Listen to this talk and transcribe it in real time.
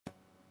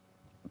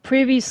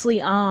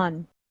Previously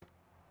on.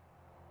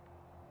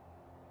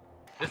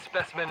 This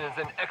specimen is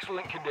in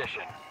excellent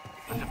condition.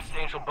 A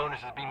substantial bonus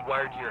is being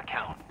wired to your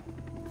account.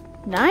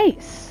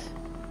 Nice.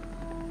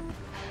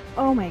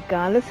 Oh my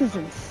god, this is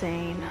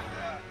insane.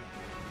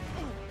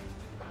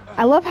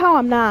 I love how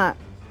I'm not.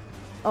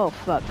 Oh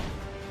fuck.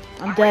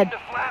 I'm dead. The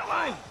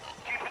flatline.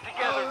 Keep it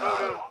together,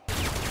 Voodoo.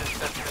 This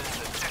specimen is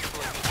in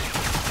excellent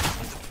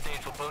condition. A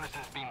substantial bonus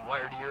is being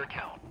wired to your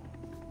account.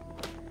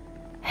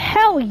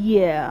 Hell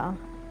yeah.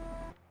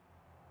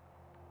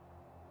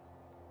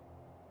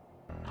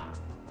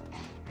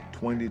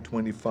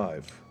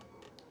 2025.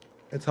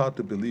 It's hard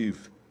to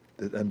believe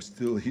that I'm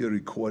still here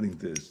recording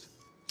this.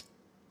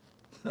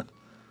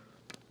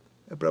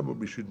 I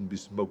probably shouldn't be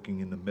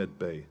smoking in a med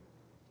bay,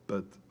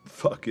 but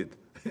fuck it,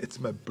 it's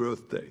my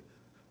birthday,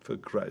 for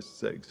Christ's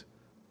sakes.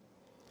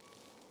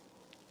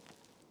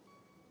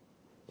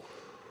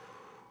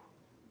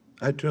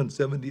 I turned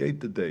 78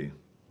 today,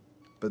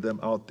 but I'm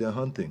out there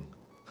hunting.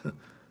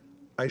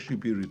 I should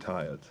be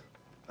retired.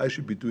 I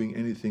should be doing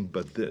anything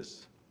but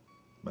this.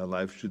 My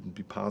life shouldn't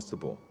be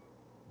possible.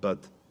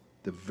 But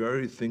the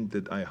very thing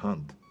that I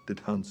hunt, that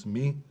hunts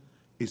me,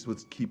 is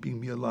what's keeping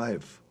me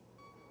alive.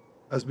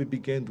 As we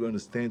began to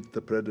understand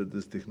the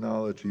predator's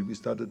technology, we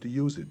started to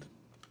use it.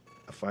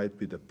 A fight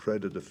with a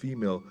predator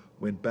female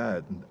went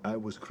bad and I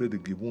was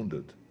critically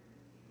wounded.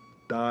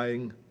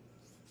 Dying,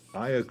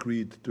 I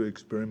agreed to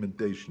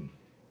experimentation.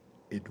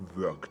 It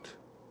worked.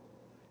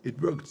 It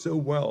worked so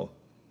well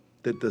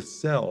that the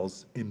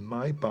cells in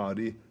my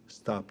body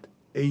stopped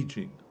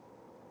aging.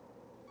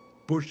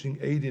 Pushing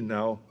 80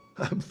 now,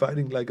 I'm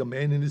fighting like a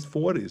man in his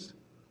 40s.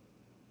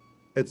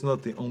 It's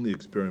not the only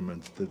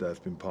experiment that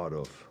I've been part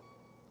of.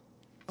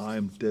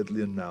 I'm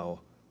deadlier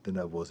now than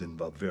I was in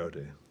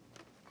Valverde.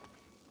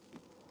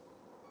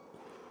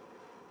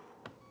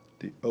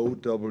 The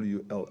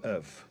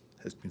OWLF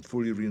has been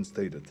fully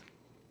reinstated.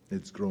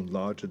 It's grown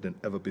larger than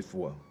ever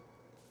before.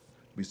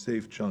 We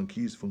saved John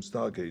Keyes from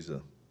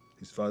Stargazer.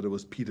 His father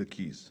was Peter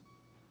Keyes.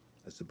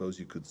 I suppose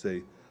you could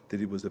say that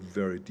he was a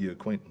very dear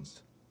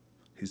acquaintance.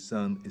 His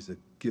son is a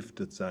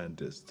gifted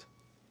scientist.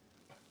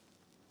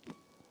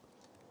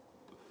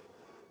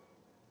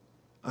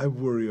 I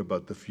worry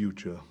about the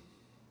future.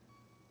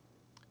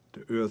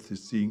 The Earth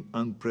is seeing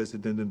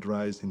unprecedented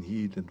rise in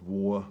heat and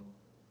war.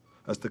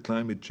 As the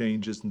climate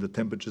changes and the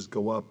temperatures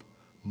go up,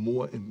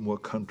 more and more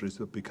countries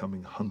are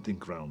becoming hunting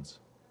grounds.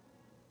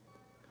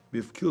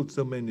 We've killed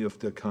so many of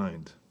their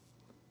kind,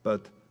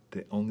 but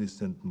they only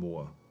send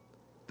more.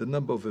 The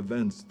number of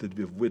events that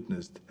we've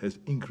witnessed has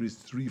increased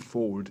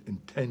threefold in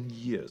 10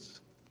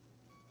 years.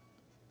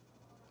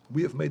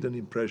 We have made an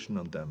impression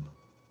on them,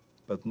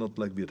 but not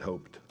like we had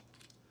hoped.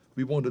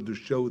 We wanted to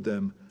show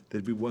them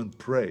that we weren't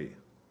prey,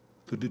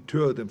 to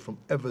deter them from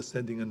ever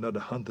sending another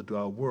hunter to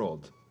our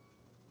world.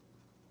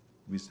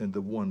 We sent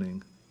a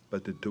warning,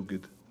 but they took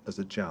it as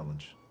a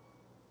challenge.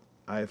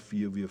 I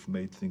fear we have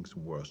made things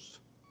worse.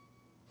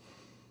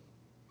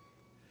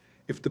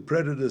 If the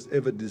predators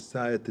ever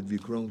decide that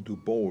we've grown too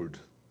bold,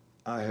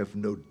 I have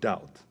no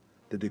doubt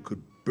that they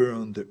could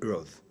burn the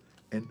earth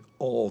and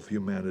all of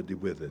humanity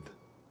with it.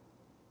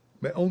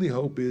 My only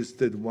hope is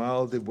that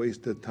while they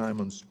waste their time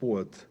on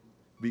sport,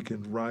 we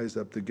can rise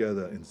up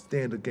together and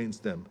stand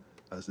against them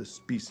as a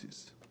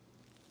species.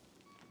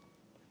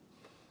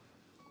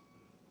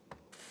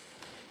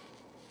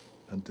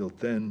 Until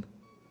then,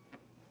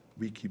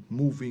 we keep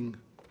moving,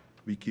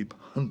 we keep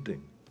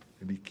hunting,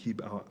 and we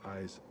keep our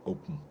eyes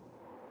open.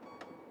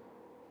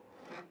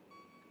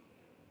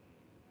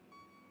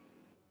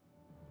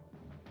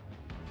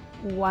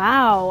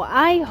 Wow,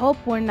 I hope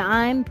when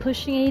I'm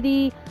pushing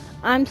 80,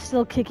 I'm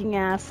still kicking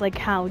ass like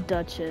how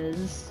Dutch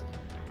is.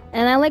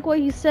 And I like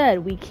what you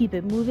said, we keep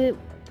it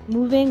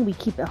moving, we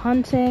keep it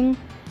hunting,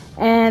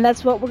 and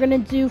that's what we're gonna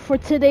do for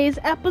today's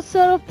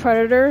episode of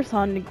Predators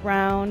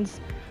Huntinggrounds.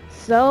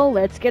 So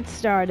let's get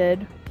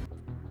started.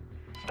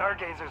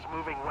 Stargazer's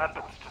moving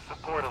weapons to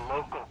support a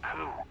local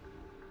coup.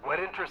 What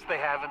interest they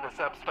have in this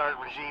upstart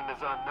regime is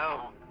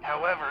unknown.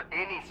 However,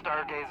 any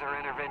Stargazer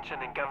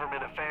intervention in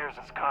government affairs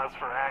is cause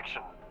for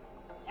action.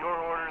 Your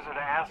orders are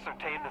to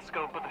ascertain the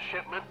scope of the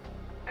shipment,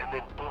 and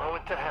then blow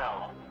it to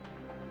hell.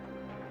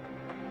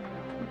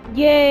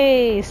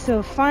 Yay!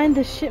 So find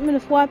the shipment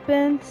of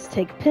weapons,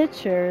 take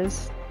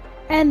pictures,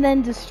 and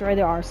then destroy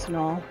the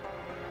arsenal.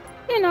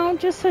 You know,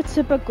 just a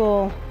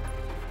typical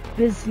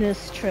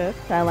business trip,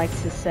 I like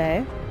to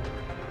say.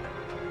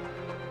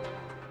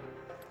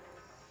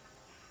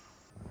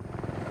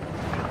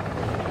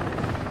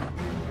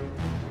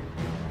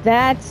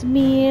 That's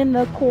me in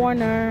the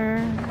corner,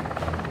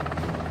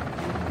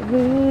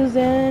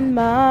 losing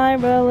my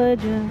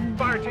religion.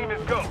 Fire team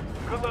is go.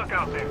 Good luck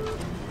out there.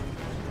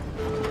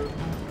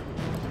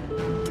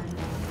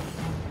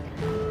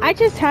 I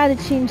just had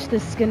to change the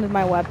skin of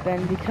my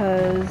weapon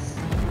because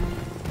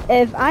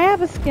if I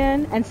have a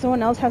skin and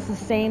someone else has the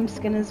same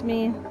skin as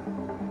me,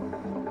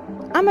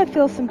 I'm gonna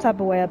feel some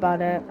type of way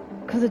about it.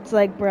 Because it's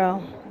like,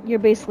 bro, you're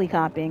basically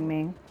copying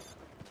me.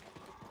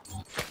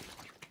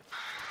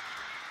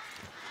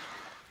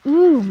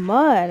 Ooh,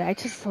 mud. I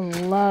just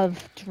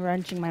love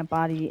drenching my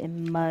body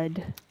in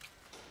mud.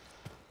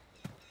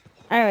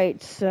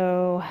 Alright,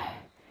 so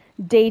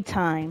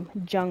daytime,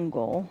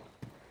 jungle.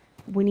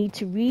 We need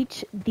to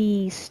reach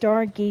the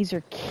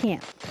Stargazer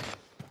camp.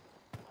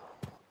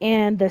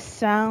 And the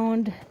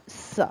sound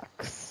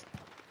sucks.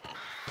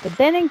 But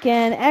then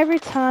again, every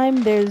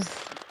time there's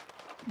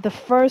the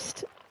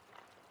first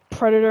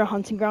Predator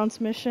Hunting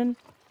Grounds mission,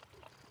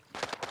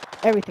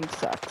 everything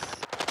sucks.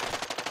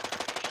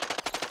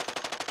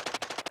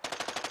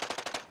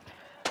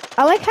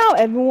 I like how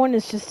everyone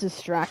is just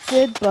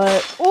distracted,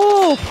 but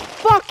oh,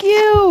 fuck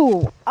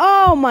you!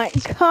 Oh my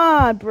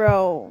god,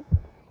 bro.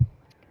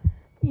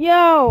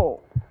 Yo.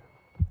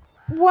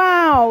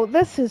 Wow,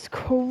 this is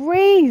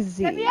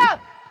crazy. Get me up!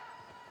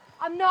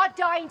 I'm not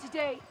dying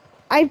today.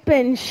 I've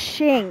been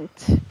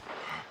shanked.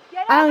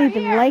 Get I don't over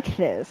even here. like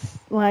this.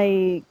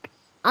 Like,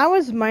 I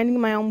was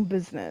minding my own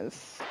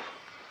business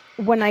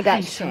when I got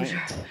Hey, soldier.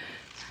 shanked.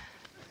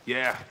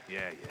 Yeah.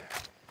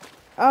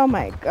 Oh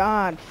my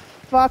god.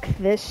 Fuck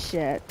this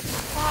shit.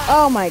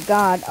 Oh my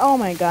god. Oh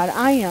my god.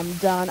 I am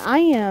done. I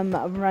am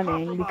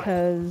running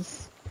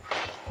because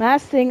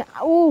last thing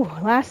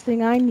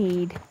I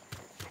need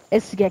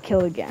is to get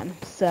killed again.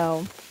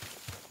 So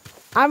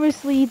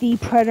obviously the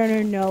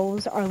Predator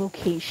knows our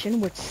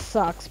location, which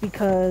sucks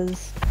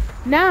because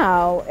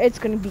now it's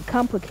going to be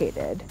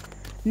complicated.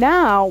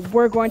 Now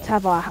we're going to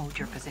have a Hold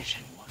your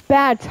position.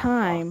 bad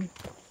time.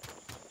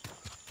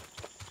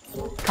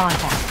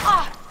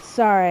 Contact.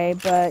 Sorry,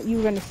 but you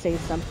were going to say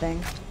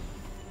something.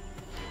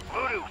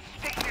 Voodoo,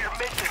 stick to your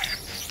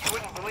mission. You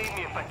wouldn't believe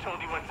me if I told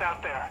you what's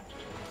out there.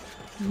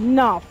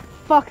 No,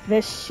 fuck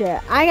this shit.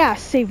 I gotta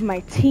save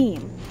my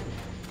team.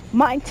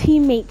 My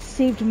teammates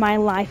saved my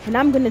life, and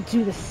I'm gonna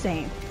do the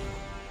same.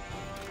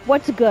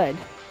 What's good?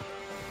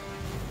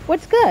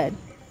 What's good?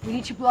 We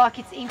need to block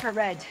its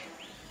infrared.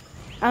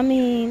 I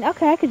mean,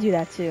 okay, I could do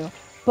that too.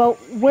 But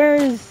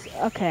where's...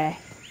 Okay.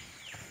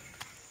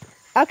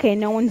 Okay,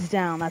 no one's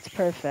down. That's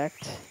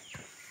perfect.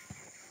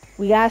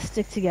 We gotta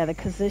stick together,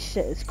 because this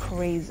shit is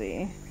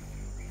crazy.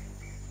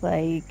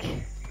 Like...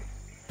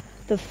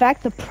 The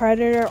fact the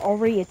Predator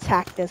already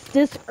attacked us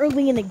this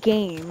early in the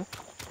game...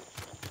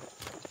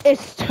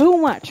 It's too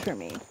much for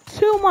me.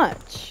 Too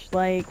much.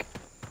 Like...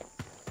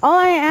 All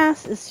I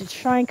ask is to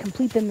try and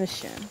complete the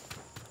mission.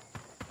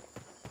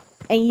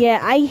 And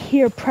yet, I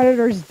hear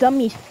Predator's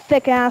dummy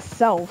thick-ass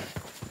self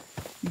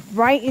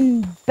right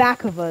in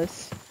back of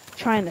us,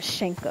 trying to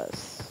shank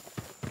us.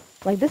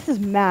 Like, this is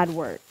mad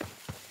work.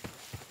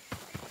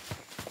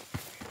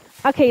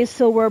 Okay,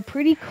 so we're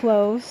pretty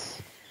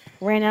close.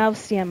 Ran out of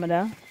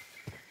stamina.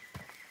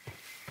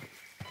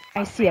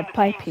 I see a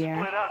pipe here.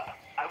 Split up.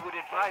 I would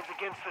advise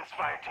against this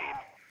fire team.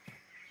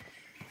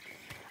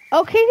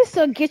 Okay,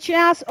 so get your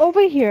ass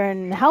over here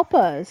and help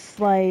us.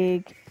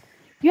 Like,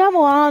 you have a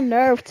lot of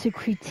nerve to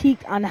critique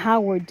on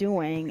how we're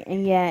doing,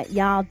 and yet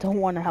y'all don't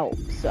want to help,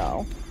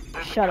 so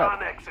There's shut a up.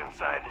 Connex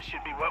inside that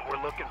should be what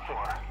we're looking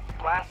for.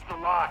 Blast the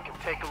lock and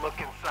take a look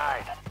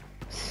inside.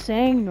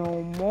 Say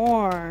no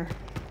more.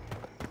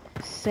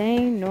 Say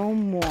no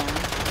more.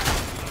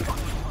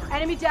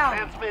 Enemy down.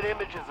 Transmit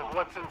images of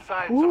what's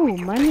inside so we Ooh,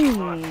 can take a look.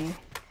 money.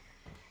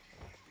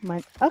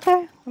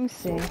 Okay, let me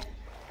see.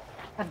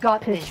 I've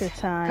got Picture this.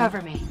 time.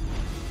 Cover me.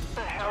 What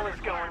the hell is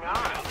going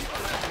on?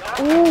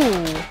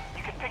 Ooh.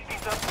 You can pick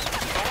these up from the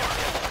store.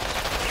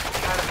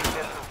 You gotta be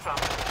missing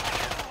something.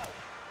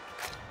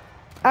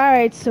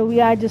 Alright, so we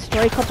gotta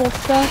destroy a couple of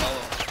stuff.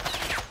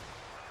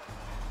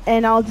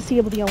 And I'll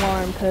disable the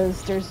alarm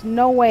because there's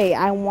no way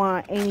I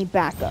want any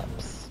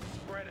backups.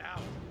 Spread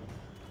out.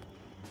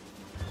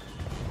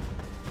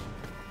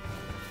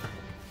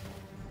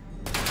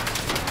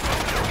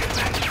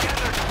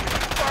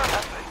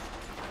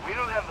 We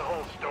don't have the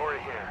whole story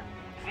here.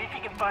 See if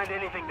you can find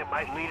anything that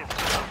might lead us to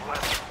those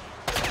weapons.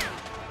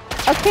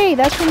 Okay,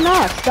 that's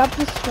enough. Stop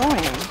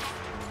destroying.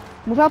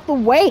 Move out the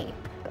way.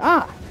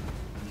 Ah.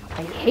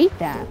 I hate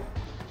that.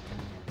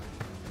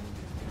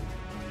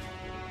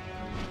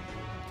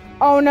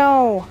 Oh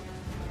no.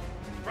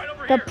 Right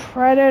over The here.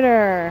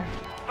 Predator.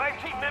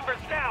 5 team members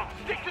down.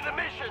 Stick to the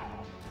mission.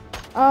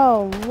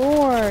 Oh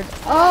lord.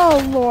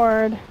 Oh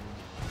lord.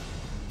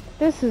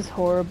 This is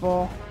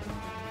horrible.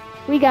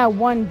 We got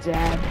one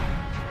dead.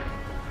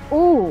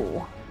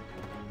 Ooh.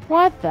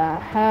 What the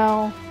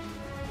hell?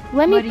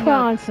 Let me Muddy put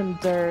up. on some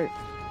dirt.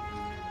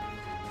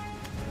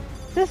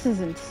 This is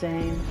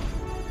insane.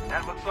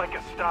 That looks like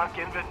a stock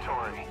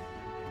inventory.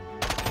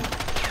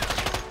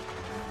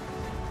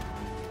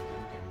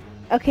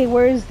 Okay,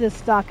 where is this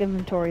stock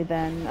inventory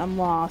then? I'm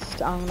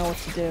lost. I don't know what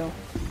to do.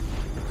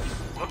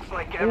 Looks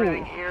like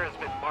everything Ooh. here has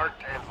been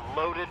marked as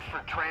loaded for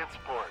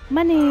transport.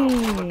 Money.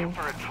 We're looking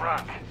for a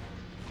truck.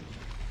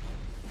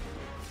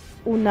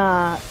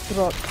 Una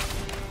truck.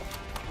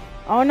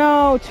 Oh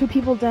no, 2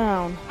 people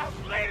down. I'm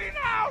bleeding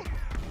out.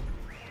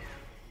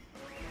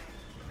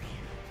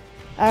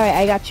 Alright,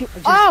 I got you.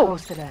 They're just Oh!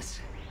 posted us.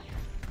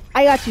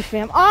 I got you,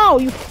 fam. Oh,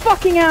 you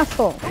fucking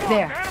asshole.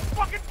 There. Man, I'm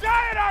fucking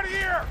dying out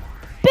here.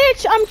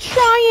 Bitch, I'm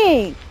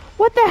trying.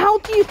 What the hell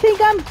do you think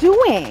I'm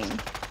doing?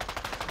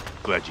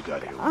 Glad you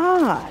got here.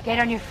 Ah. Get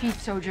on your feet,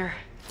 soldier.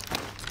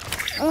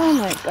 Oh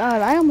my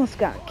god, I almost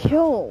got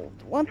killed.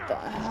 What the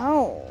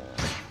hell?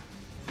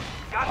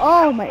 Got some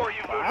Oh help my for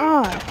you, Voodoo.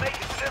 god. Just make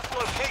it to this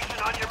location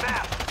on your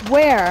map.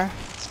 Where?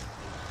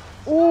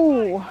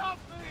 Ooh.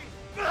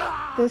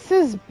 This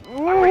is... Reach the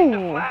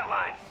Ooh. flat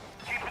line.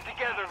 Keep it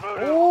together,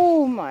 Voodoo.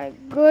 Oh my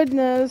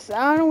goodness.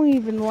 I don't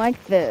even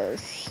like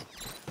this.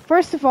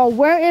 First of all,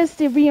 where is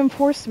the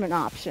reinforcement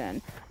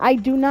option? I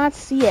do not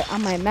see it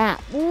on my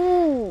map.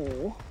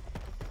 Ooh.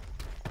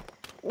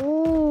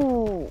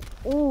 Ooh.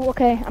 Ooh,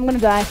 okay. I'm gonna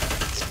die.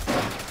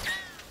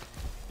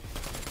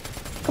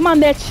 Come on,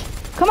 bitch.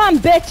 Come on,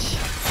 bitch.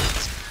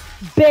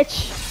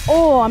 Bitch.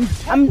 Oh,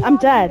 I'm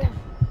dead.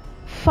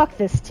 Fuck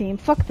this team.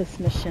 Fuck this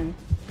mission.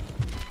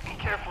 Be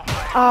careful,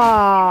 Frank.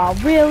 Ah,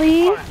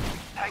 really?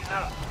 Tighten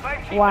up.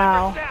 5 team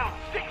Wow. members down.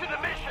 Stick to the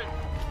mission.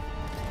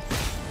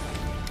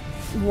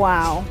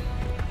 Wow.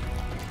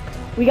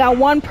 We got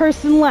one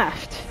person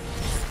left.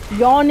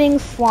 Yawning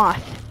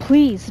Sloth.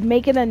 Please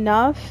make it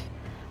enough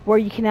where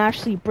you can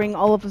actually bring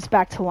all of us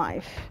back to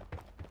life.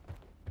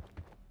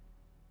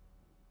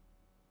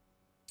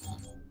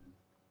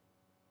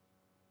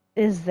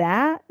 Is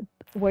that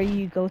where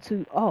you go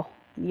to? Oh,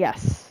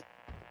 yes.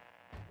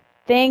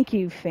 Thank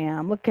you,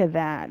 fam. Look at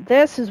that.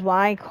 This is what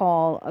I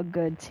call a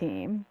good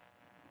team.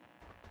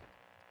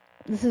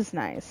 This is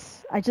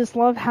nice. I just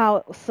love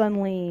how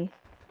suddenly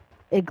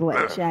it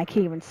glitched and I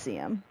can't even see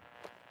him.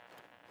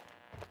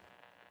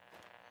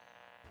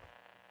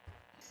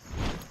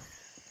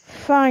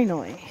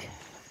 Finally.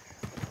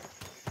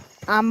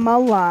 I'm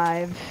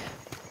alive.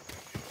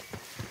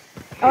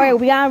 Alright,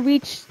 we gotta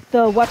reach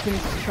the weapons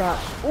truck.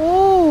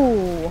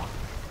 Ooh!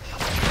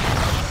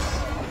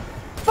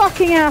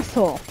 Fucking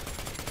asshole!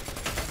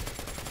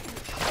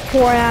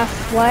 Poor ass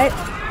slut.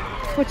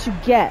 What you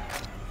get?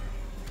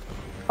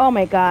 Oh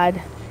my god.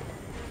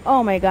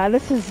 Oh my god,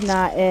 this is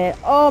not it.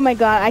 Oh my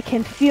god, I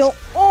can feel...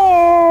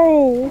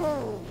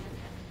 Oh!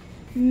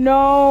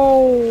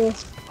 No! Reach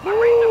the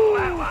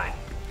flat line.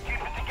 Keep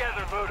it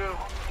together, Voodoo.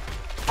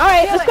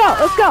 Alright, let's go,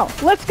 let's go,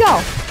 let's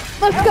go,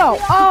 let's go.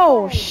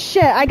 Oh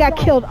shit, I got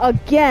killed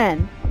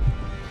again.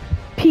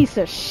 Piece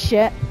of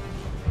shit.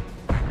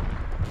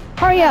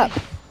 Hurry up.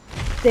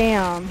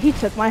 Damn, he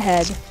took my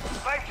head.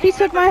 He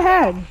took my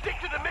head. Stick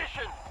to the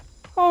mission.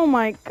 Oh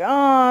my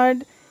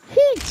god.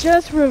 He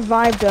just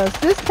revived us.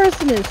 This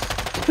person is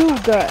too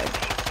good.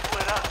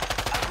 Split up.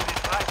 I would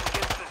advise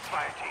against this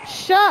fire team.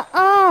 Shut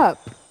up.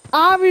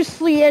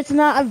 Obviously, it's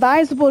not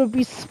advisable to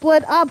be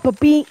split up, but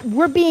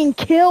we're being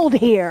killed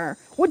here.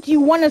 What do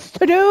you want us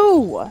to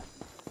do?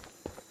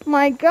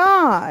 My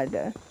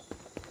god.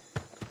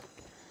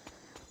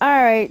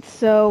 Alright,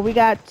 so we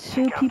got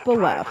 2 people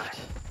left.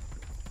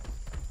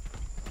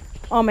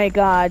 Oh my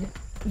god.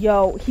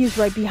 Yo, he's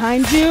right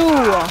behind you.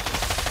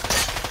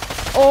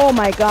 Oh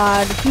my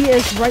god, he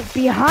is right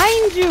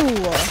behind you.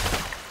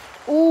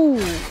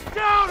 Ooh.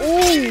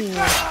 Ooh.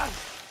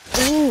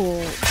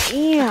 Ooh.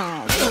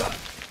 Damn.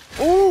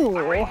 Ooh.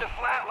 Reach the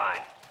flat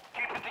line.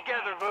 Keep it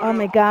together, Voodoo. Oh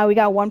my god, we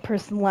got 1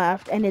 person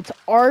left, and it's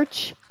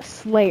Arch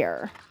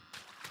Slayer.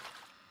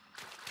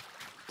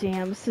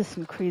 Damn, this is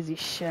some crazy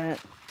shit.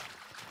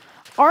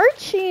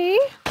 Archie!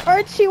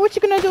 Archie, what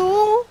you gonna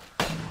do?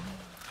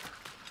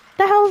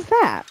 The hell is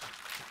that?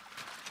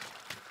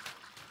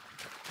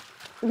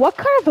 What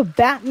kind of a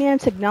Batman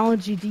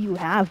technology do you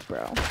have,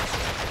 bro?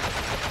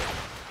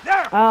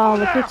 Oh,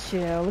 look at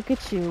you. Look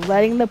at you.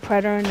 Letting the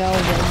Predator know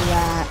where you're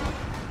at.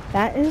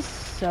 That is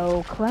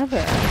so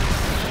clever.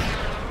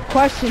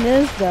 Question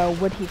is, though,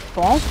 would he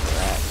fall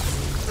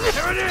for it?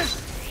 There it is.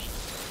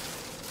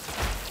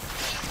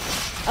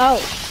 Oh,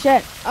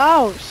 shit.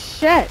 Oh,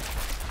 shit.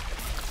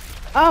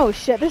 Oh,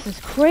 shit. This is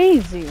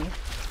crazy.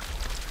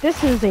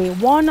 This is a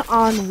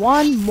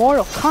one-on-one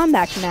Mortal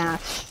Kombat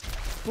match.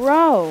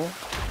 Bro,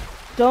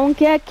 don't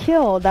get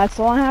killed. That's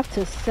all I have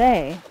to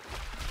say.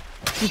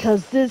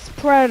 Because this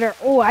Predator...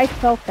 Oh, I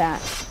felt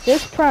that.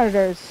 This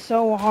Predator is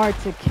so hard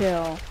to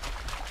kill.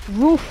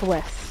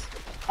 Ruthless.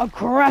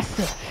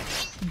 Aggressive.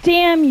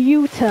 Damn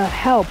you to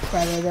hell,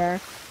 Predator.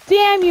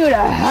 Damn you to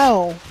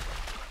hell.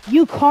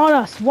 You caught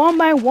us 1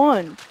 by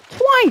 1.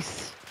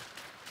 Twice.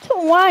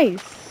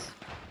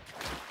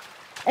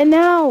 And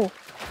now,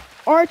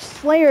 Arch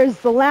Slayer is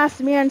the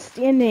last man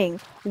standing.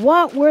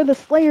 What will the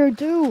Slayer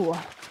do?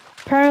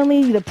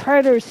 Apparently, the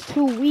Predator's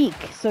too weak,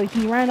 so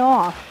he ran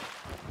off.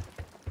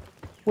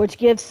 Which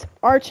gives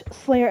Arch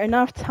Slayer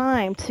enough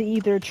time to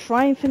either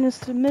try and finish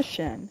the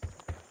mission,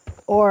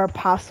 or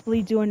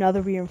possibly do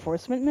another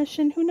reinforcement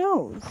mission, who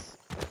knows?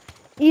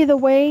 Either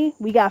way,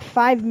 we got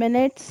 5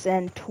 minutes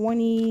and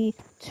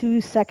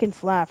 22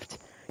 seconds left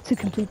to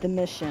complete the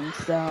mission,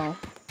 so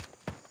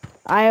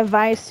I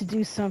advise to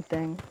do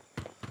something.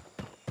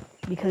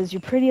 Because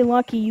you're pretty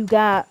lucky you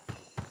got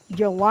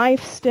your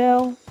life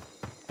still,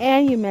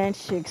 and you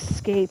managed to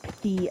escape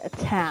the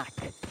attack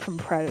from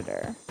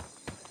Predator.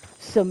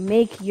 So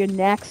make your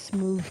next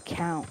move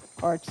count,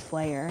 Arch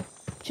Slayer.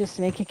 Just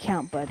make it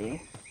count,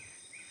 buddy.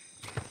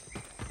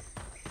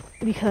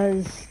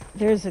 because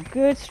there's a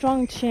good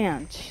strong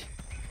chance.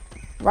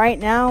 Right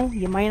now,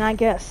 you might not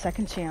get a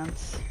second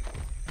chance.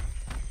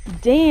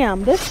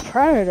 Damn, this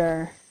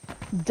predator.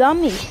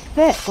 Dummy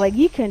thick, like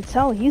you can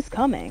tell he's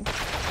coming.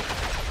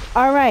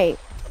 Alright.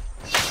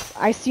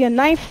 I see a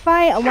knife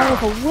fight along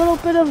with a little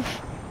bit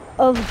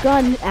of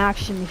gun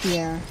action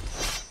here.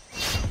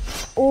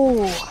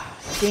 Oh,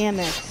 damn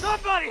it.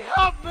 Somebody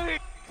help me!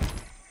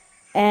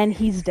 And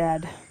he's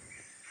dead.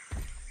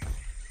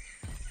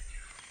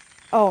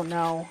 Oh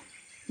no.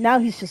 Now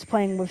he's just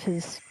playing with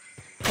his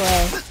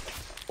prey.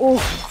 Oh,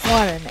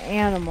 what an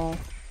animal.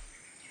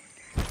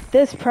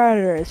 This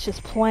predator is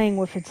just playing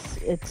with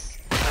its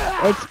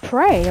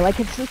prey like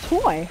it's a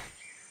toy.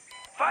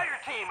 Fire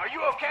team, are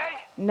you okay?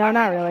 No,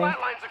 not really.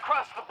 Flatlines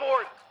across the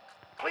board.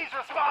 Please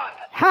respond.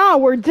 How?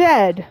 We're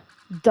dead,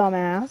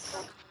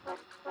 dumbass.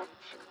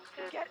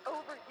 Get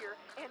over here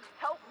and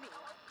help me.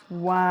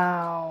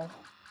 Wow.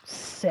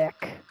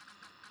 Sick.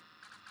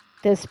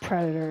 This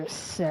predator is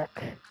sick.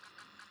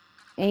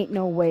 Ain't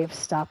no way of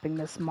stopping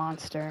this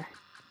monster.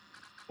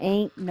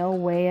 Ain't no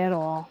way at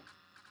all.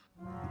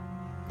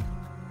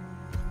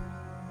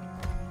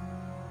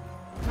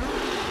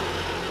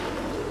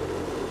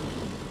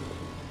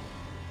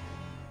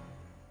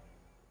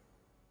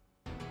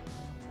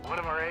 One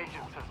of our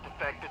agents has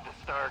defected to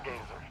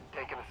Stargazer,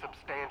 taking a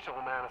substantial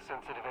amount of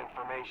sensitive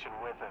information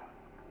with him.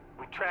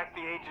 We tracked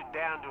the agent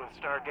down to a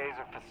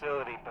Stargazer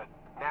facility, but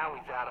now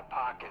he's out of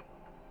pocket.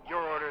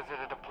 Your orders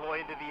are to deploy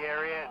into the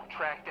area and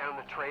track down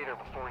the traitor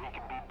before he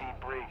can be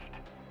debriefed.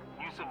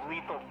 Use of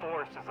lethal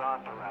force is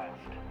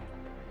authorized.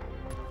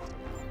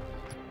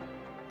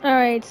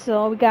 Alright, so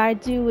all we gotta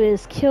do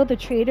is kill the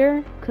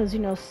traitor, because, you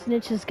know,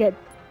 snitches get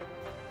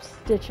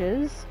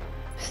stitches.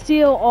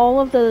 Steal all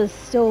of the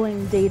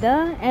stolen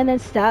data, and then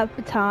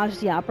sabotage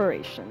the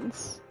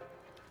operations.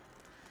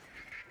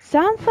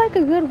 Sounds like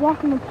a good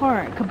walk in the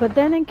park, but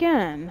then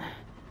again,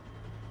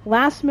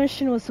 last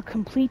mission was a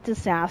complete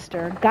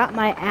disaster. Got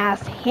my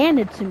ass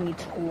handed to me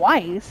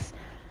twice.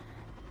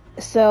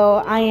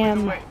 So I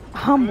am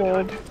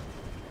humbled.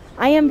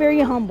 I am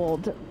very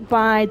humbled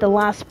by the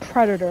last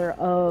predator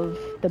of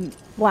the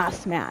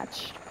last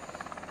match.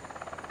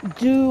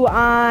 Do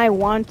I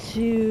want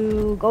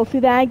to go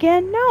through that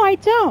again? No, I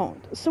don't.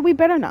 So we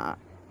better not.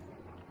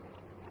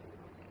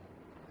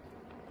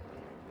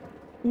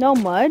 No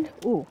mud?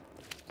 Ooh.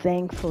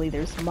 Thankfully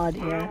there's mud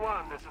here. Blue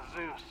 1, this is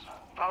Zeus.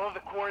 Follow the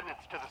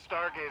coordinates to the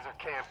Stargazer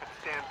camp and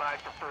stand by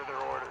for further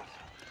orders.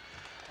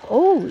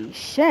 Holy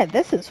shit,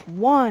 this is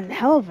one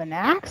hell of an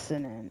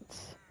accident.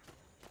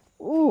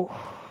 Ooh,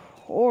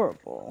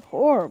 horrible,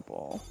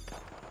 horrible.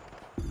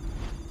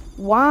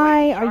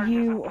 Why are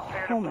you...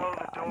 Oh my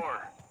god.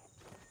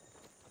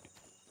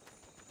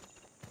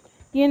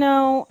 You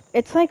know,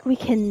 it's like we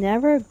can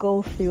never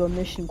go through a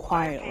mission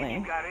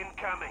quietly. Got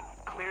incoming.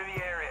 Clear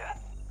the area.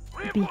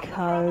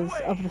 Because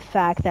of the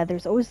fact that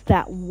there's always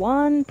that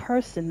one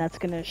person that's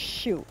gonna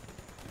shoot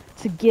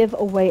to give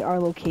away our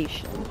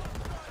location.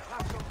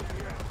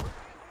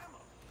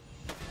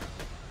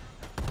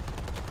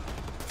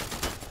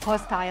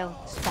 Hostile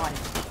spotted.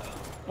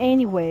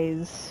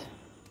 Anyways,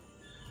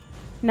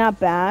 not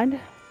bad.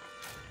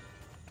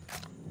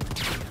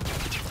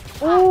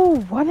 Oh,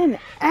 what an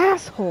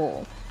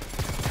asshole.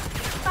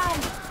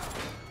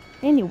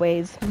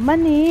 Anyways,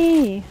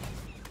 money.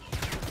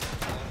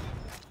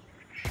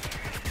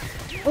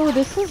 Oh,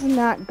 this is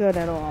not good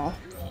at all.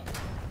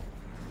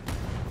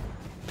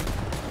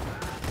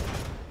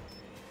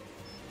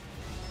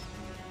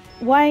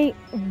 Why?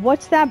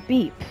 What's that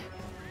beep?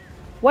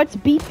 What's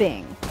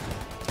beeping?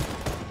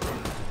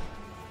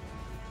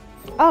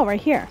 Oh,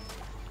 right here.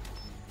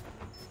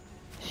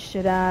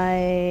 Should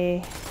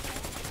I...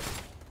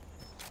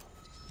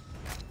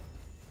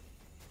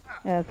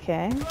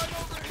 Okay.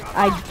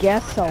 I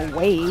guess I'll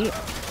wait.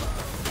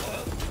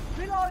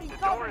 The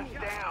door is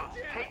down.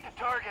 Take the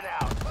target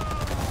out.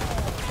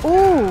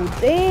 Oh,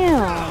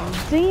 damn.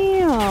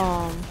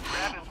 Damn.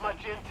 Grab as much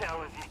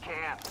intel as you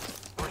can.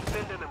 We're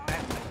sending a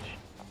message.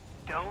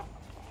 Don't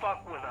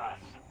fuck with us.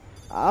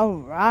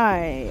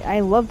 Alright. I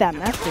love that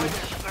Destroy message.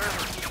 their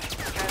server.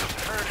 Can't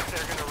hurt if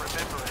they're gonna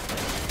remember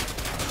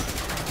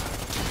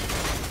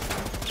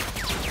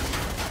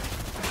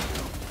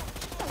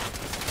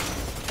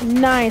it.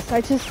 Nice.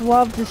 I just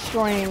love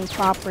destroying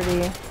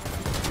property.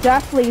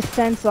 Definitely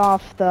sends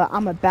off the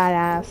I'm a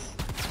badass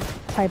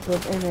type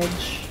of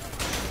image.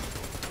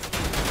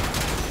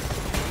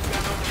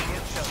 Got over the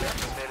intel they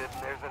submitted,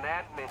 and there's an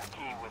admin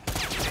key with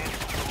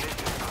substantial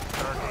permissions on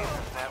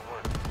Stargazer's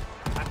network.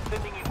 I'm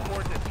sending you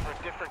coordinates for a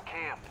different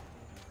camp.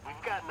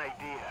 We've got an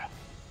idea.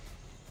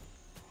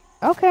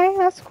 Okay,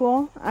 that's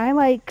cool. I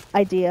like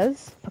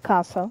ideas.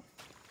 Picasso.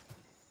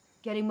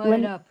 Getting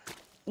mudded up.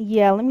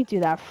 Yeah, let me do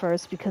that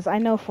first because I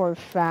know for a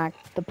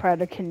fact the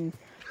predator can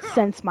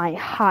sense my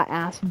hot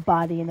ass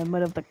body in the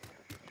middle of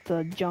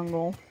the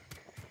jungle.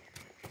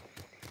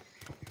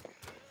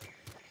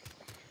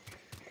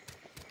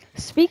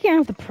 Speaking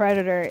of the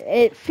predator,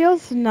 it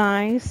feels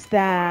nice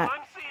that...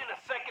 I'm seeing a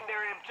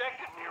secondary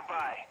objective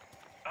nearby.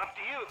 Up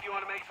to you if you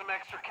want to make some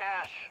extra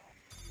cash.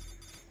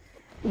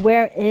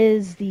 Where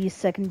is the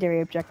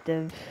secondary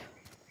objective?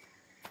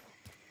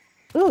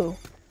 Ooh,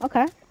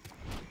 okay.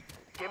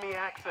 Give me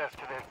access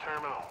to their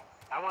terminal.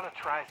 I want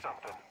to try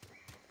something.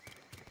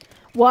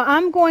 Well,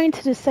 I'm going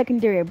to the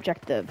secondary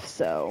objective,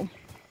 so...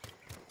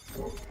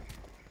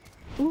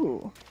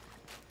 Ooh.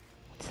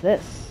 What's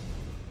this?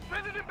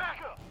 Sending it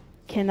back up.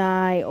 Can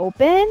I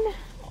open?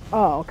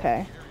 Oh,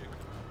 okay.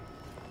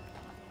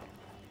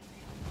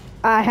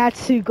 I had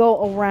to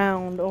go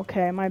around.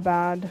 Okay, my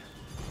bad.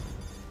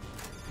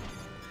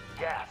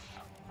 Yes,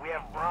 we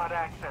have broad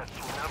access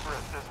to a number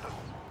of systems.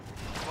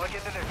 Plug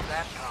into their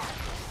SATCOM.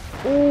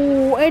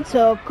 Ooh, it's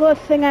a good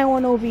thing I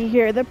went over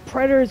here. The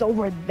predator's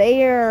over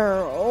there.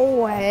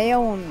 Oh,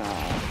 hell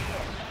no.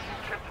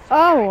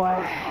 Oh,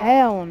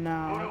 hell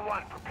no. Voodoo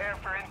 1, prepare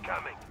for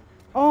incoming.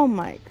 Oh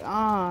my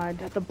god.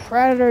 The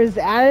predator's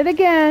at it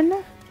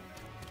again.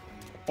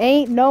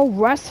 Ain't no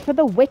rest for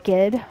the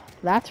wicked.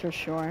 That's for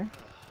sure.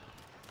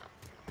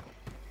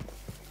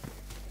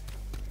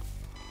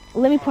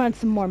 Let me put on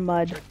some more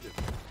mud.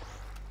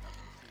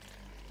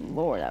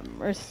 Lord have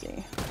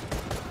mercy.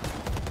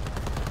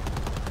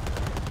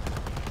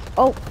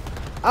 Oh.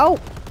 Oh.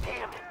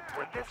 Damn it,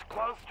 we're this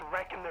close to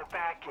wrecking their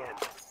back end.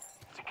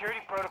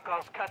 Security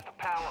protocols cut the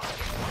power.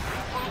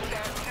 Reboot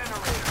that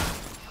generator.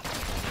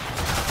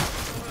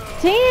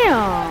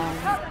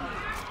 Damn.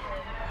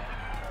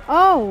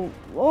 Oh,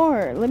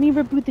 Lord. Let me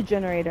reboot the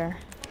generator.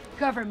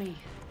 Cover me.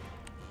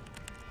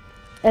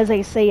 As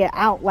I say it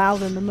out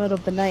loud in the middle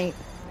of the night.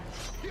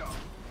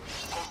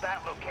 Hold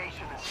that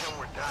location until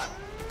we're done.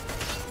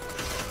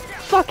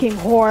 Fucking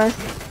whore.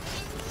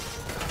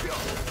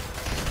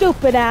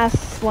 Stupid ass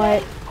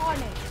slut.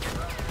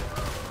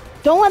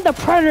 Don't let the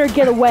predator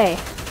get away.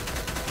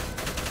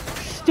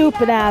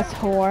 Stupid ass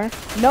whore.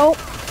 Nope.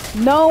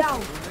 Nope.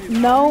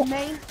 Nope.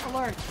 Remain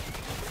alert.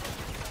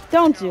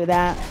 Don't do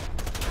that.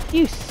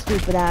 You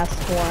stupid ass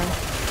whore.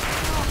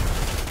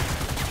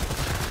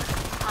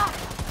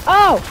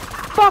 Oh!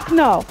 Fuck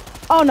no!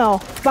 Oh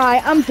no.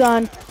 Bye. I'm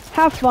done.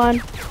 Have fun.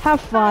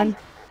 Have fun.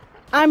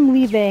 I'm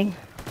leaving.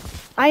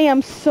 I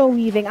am so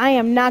leaving. I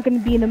am not going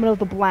to be in the middle of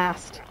the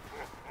blast.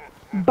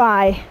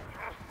 Bye.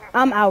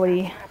 I'm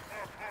outie.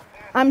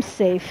 I'm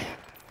safe.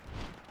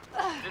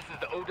 This is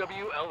the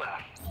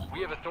OWLF.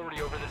 We have authority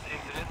over this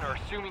incident and are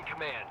assuming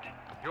command.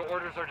 Your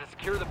orders are to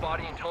secure the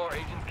body until our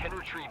agents can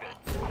retrieve it.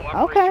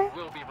 Cooperation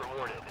will be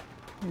rewarded.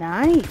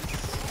 Nice.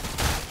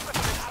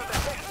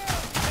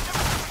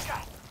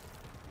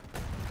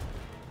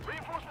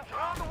 Reinforcements are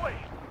on the way.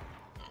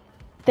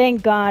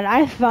 Thank God.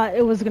 I thought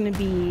it was going to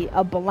be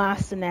a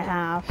blast and a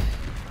half.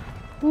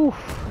 Oof,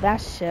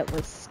 that shit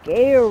was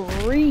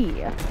scary.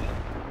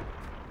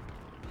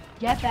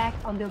 Get back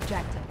on the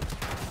objective.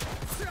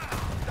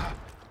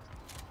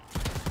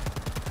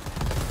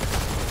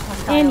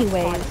 Anyways,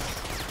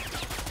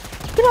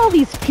 look at all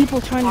these people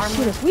trying to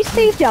shoot us. We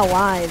saved your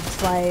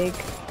lives. Like,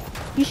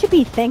 you should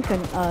be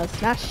thanking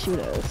us, not shoot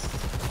us.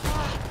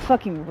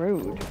 Fucking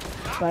rude.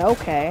 But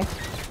okay.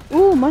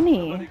 Ooh,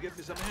 money.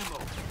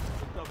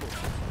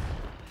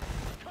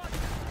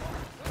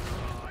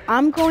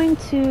 I'm going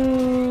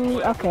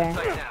to... Okay.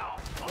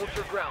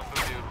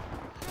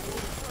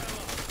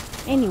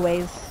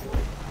 Anyways.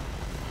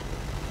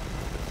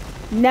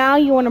 Now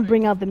you want to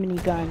bring out the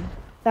minigun.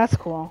 That's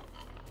cool.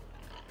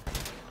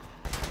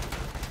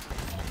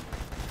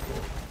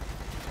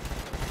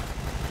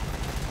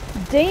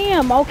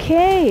 Damn,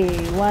 okay.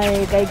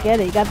 Like, I get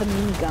it. You got the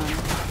minigun.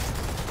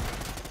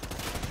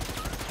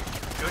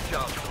 Good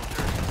job,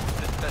 soldier.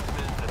 This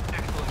specimen is in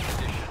excellent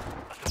condition.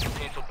 Some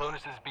substantial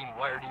bonuses being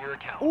wired to your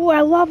account. Ooh,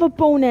 I love a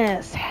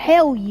bonus.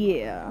 Hell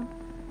yeah.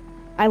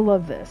 I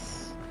love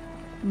this.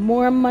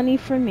 More money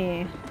for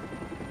me.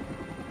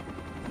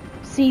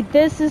 See,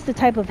 this is the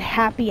type of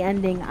happy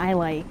ending I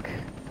like.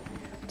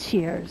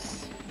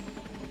 Cheers.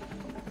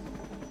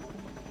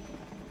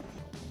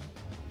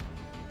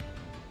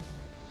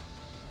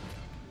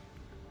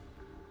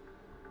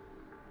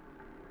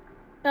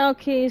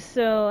 Okay,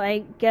 so I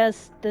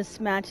guess this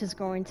match is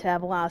going to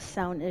have a lot of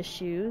sound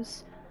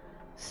issues.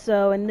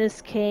 So in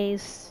this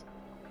case,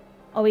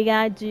 all we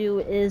gotta do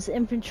is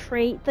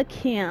infiltrate the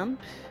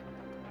camp.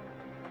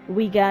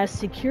 We gotta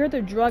secure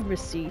the drug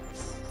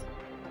receipts.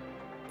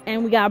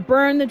 And we gotta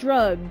burn the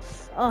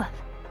drugs. Ugh.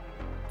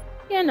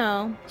 You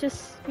know,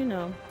 just, you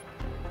know.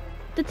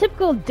 The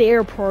typical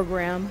DARE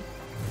program,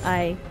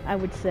 I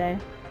would say.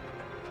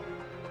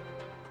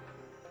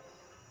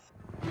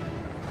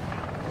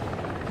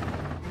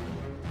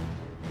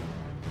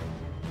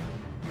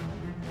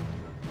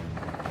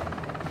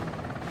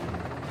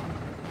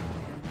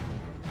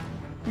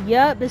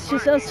 Yep, it's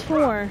just us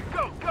four.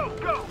 Go, go,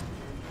 go!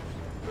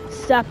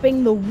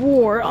 Stopping the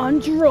war on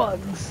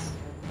drugs.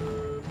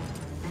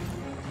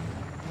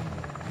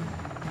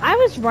 I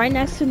was right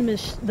next to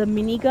the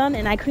minigun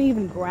and I couldn't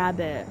even grab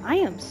it. I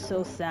am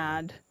so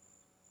sad.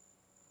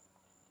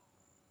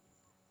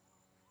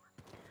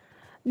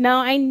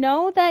 Now, I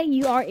know that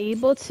you are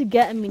able to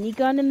get a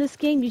minigun in this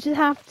game. You just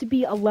have to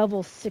be a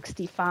level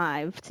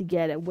 65 to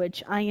get it,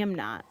 which I am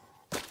not.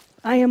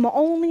 I am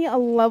only a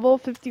level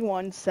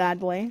 51,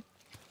 sadly.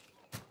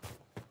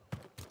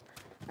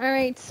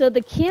 Alright, so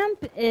the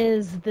camp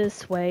is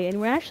this way,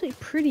 and we're actually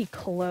pretty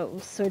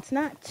close, so it's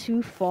not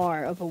too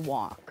far of a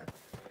walk,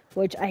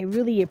 which I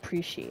really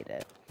appreciate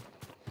it.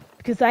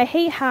 Because I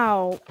hate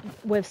how,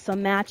 with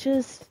some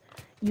matches,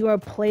 you are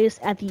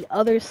placed at the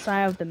other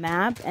side of the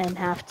map and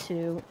have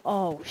to...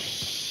 Oh,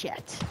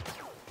 shit.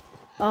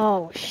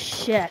 Oh,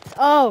 shit.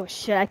 Oh,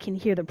 shit, I can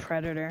hear the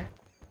predator.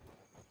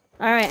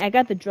 Alright, I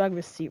got the drug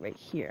receipt right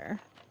here.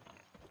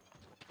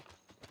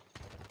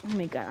 Oh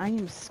my god, I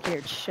am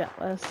scared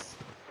shitless.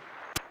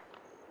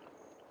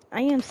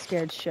 I am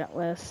scared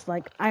shitless.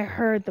 Like, I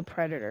heard the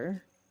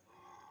predator.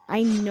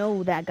 I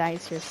know that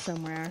guy's here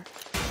somewhere.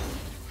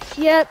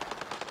 Yep,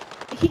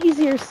 he's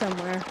here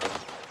somewhere.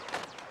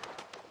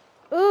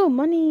 Ooh,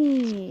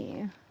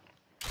 money!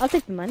 I'll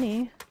take the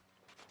money.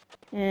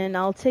 And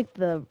I'll take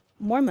the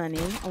more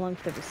money along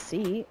with the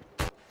receipt.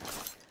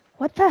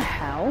 What the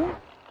hell?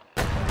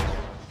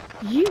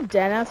 You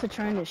deadass are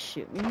trying to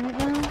shoot me right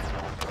now?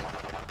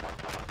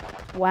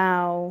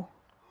 Wow.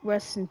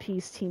 Rest in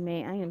peace,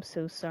 teammate. I am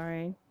so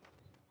sorry.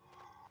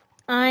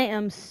 I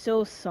am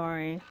so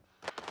sorry.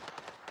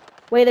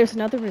 Wait, there's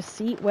another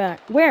receipt? Where?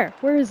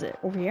 Where is it?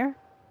 Over here?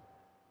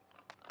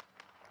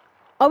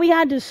 Oh, we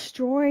gotta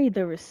destroy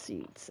the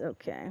receipts.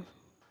 Okay.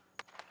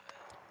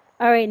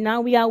 Alright, now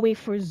we gotta wait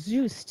for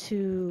Zeus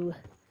to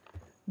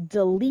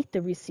delete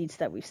the receipts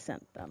that we've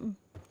sent them.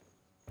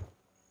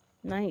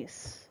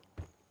 Nice.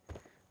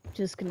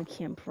 Just gonna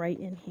camp right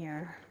in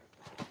here.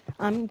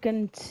 I'm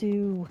going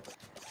to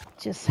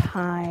just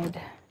hide.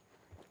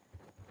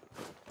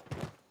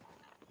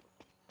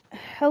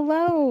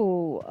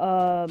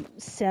 Hello,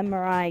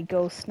 Samurai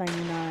Ghost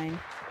 99.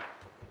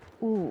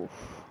 Oof.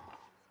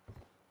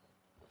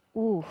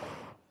 Oof.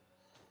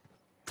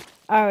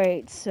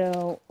 Alright,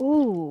 so,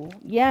 ooh,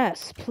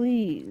 yes,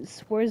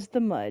 please. Where's the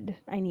mud?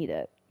 I need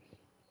it.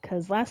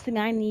 Because last thing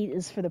I need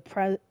is for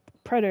the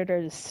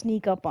predator to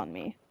sneak up on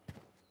me.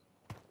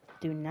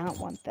 Do not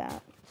want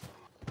that.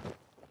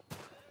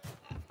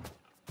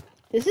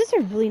 This is a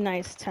really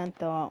nice tent,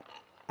 though.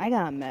 I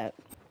gotta admit.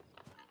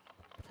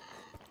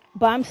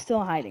 But I'm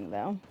still hiding,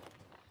 though.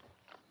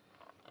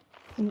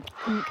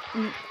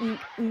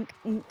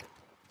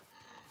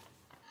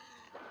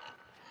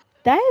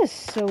 That is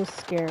so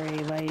scary,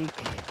 like...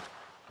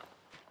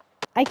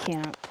 I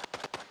can't.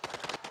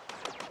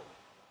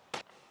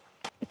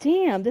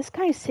 Damn, this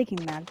guy's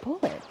taking mad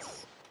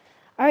bullets.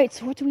 Alright,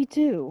 so what do we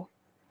do?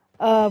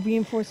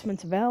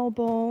 Reinforcements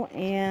available,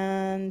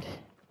 and...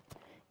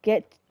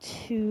 Get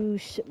to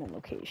shipment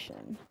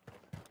location.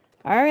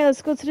 Alright,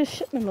 let's go to the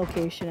shipment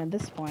location at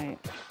this point.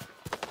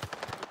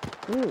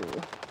 Ooh.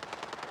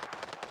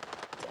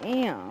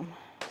 Damn.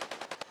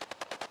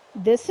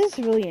 This is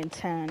really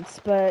intense,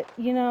 but,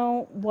 you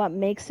know, what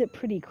makes it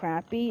pretty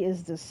crappy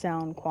is the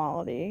sound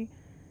quality.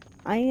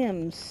 I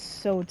am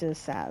so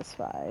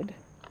dissatisfied.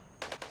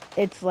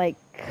 It's like,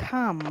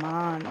 come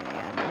on,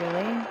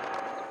 man,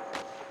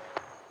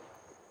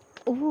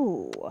 really?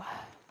 Ooh.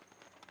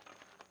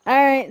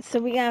 Alright, so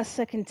we got a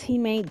second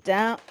teammate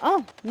down.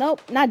 Oh,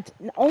 nope, not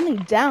only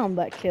down,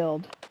 but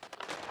killed.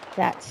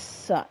 That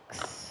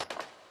sucks.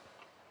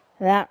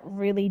 That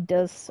really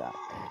does suck.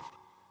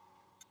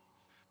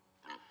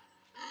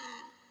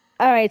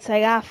 Alright, so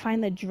I gotta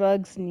find the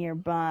drugs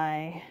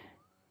nearby.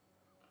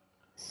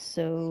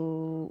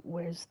 So,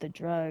 where's the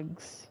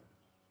drugs?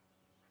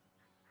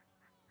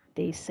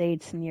 They say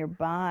it's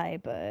nearby,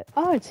 but...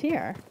 Oh, it's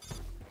here.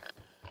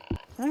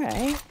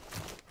 Alright.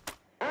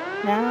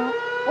 Now...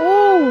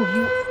 Oh,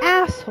 you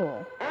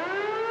asshole!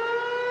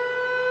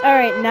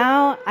 Alright,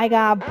 now I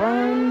gotta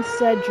burn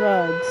said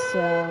drugs,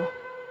 so...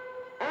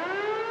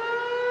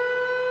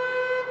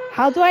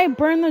 How do I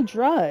burn the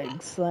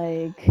drugs?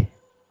 Like...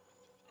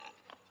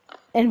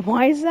 And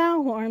why is that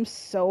alarm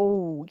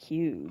so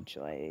huge?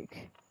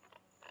 Like...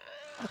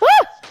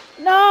 Ah!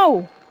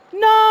 No!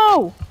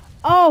 No!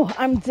 Oh,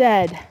 I'm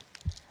dead.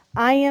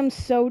 I am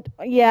so...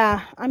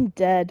 Yeah, I'm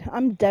dead.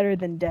 I'm deader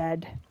than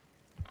dead.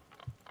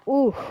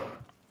 Ooh.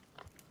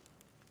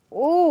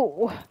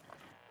 Ooh.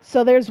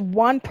 So there's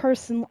one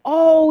person...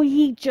 Oh,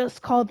 he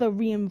just called the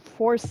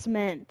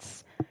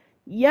reinforcements.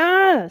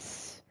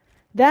 Yes!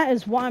 That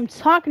is what I'm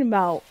talking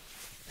about.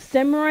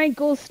 Samurai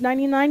Ghost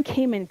 99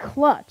 came in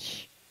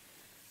clutch.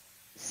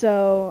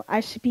 So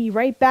I should be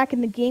right back in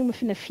the game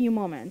within a few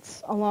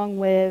moments, along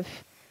with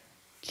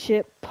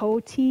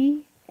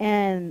Chipotle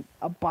and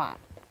a bot.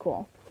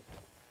 Cool.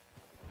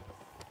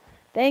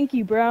 Thank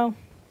you, bro.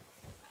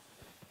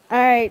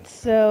 Alright,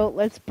 so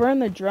let's burn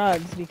the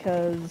drugs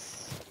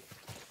because...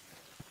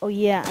 Oh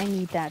yeah, I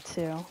need that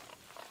too.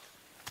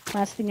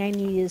 Last thing I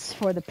need is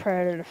for the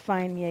predator to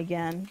find me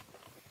again.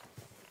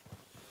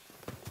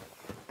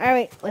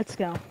 Alright, let's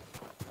go.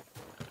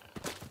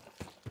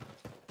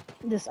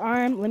 This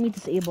arm, let me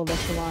disable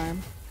this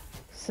alarm.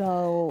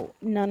 So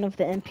none of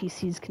the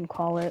NPCs can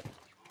call it.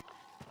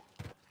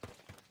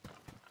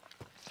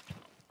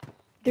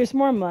 There's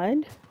more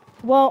mud?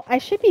 Well, I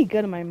should be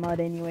good on my mud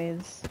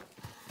anyways.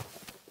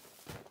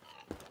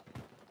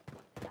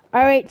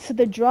 Alright, so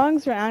the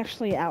drugs are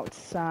actually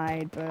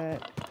outside,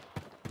 but...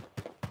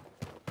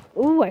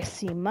 Ooh, I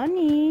see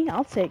money.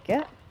 I'll take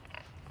it.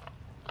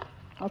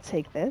 I'll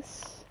take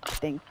this.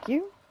 Thank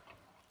you.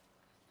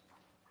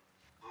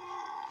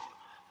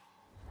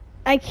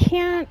 I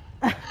can't...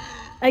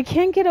 I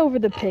can't get over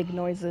the pig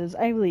noises.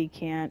 I really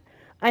can't.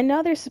 I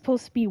know they're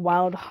supposed to be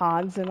wild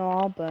hogs and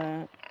all,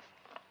 but...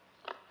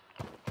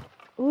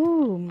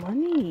 Ooh,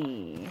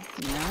 money.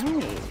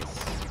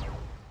 Nice.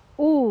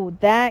 Ooh,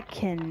 that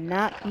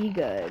cannot be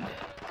good.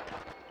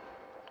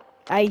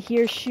 I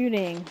hear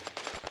shooting.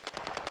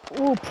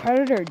 Ooh,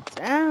 predator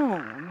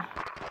down.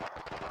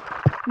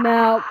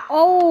 Now,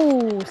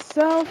 oh,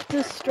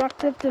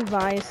 self-destructive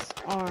device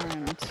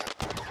armed.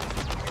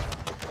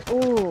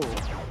 Ooh,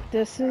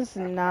 this is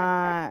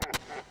not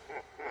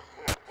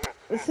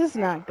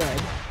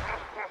good.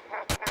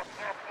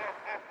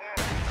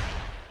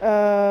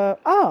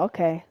 Oh,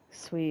 okay,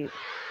 sweet.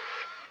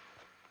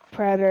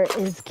 Predator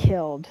is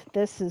killed.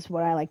 This is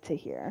what I like to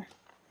hear.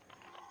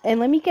 And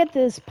let me get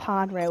this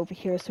pod right over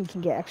here so we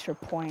can get extra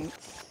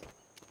points.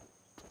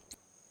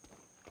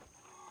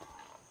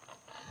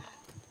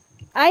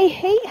 I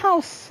hate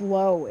how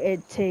slow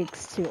it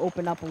takes to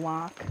open up a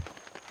lock.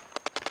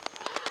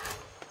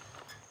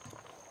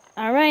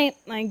 Alright,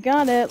 I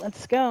got it.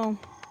 Let's go.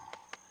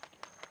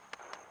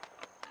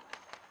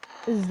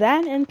 Is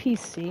that an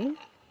NPC?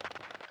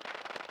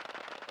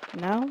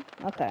 No?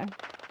 Okay.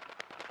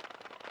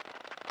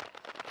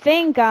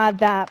 Thank God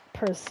that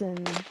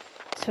person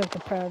took the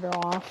predator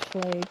off.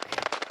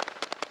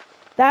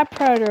 Like, that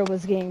predator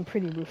was getting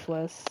pretty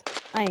ruthless.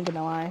 I ain't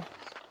gonna lie.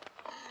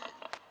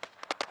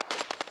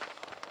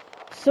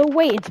 So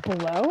wait, it's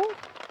below?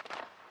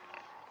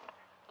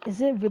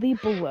 Is it really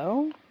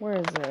below? Where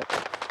is it?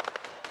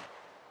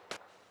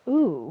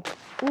 Ooh.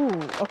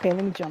 Ooh. Okay,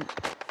 let me jump.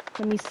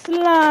 Let me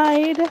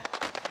slide.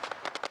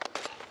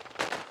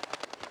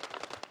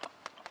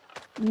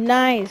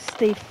 Nice.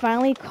 They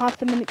finally caught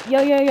them in...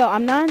 Yo.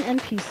 I'm not an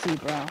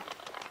NPC, bro.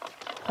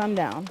 Calm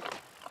down.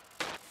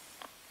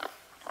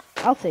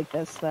 I'll take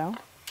this, though.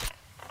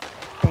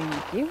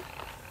 Thank you.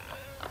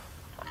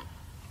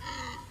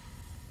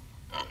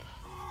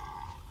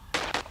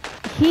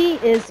 He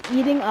is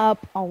eating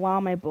up a lot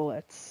of my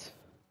bullets.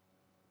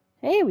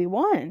 Hey, we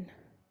won.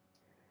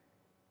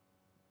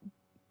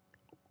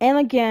 And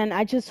again,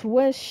 I just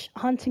wish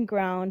Hunting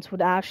Grounds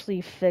would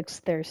actually fix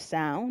their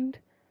sound.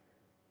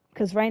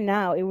 Because right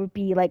now, it would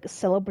be like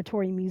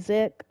celebratory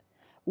music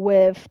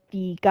with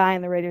the guy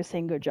in the radio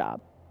saying good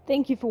job.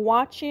 Thank you for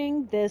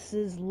watching. This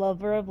is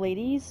Lover of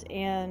Ladies,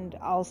 and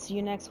I'll see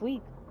you next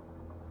week.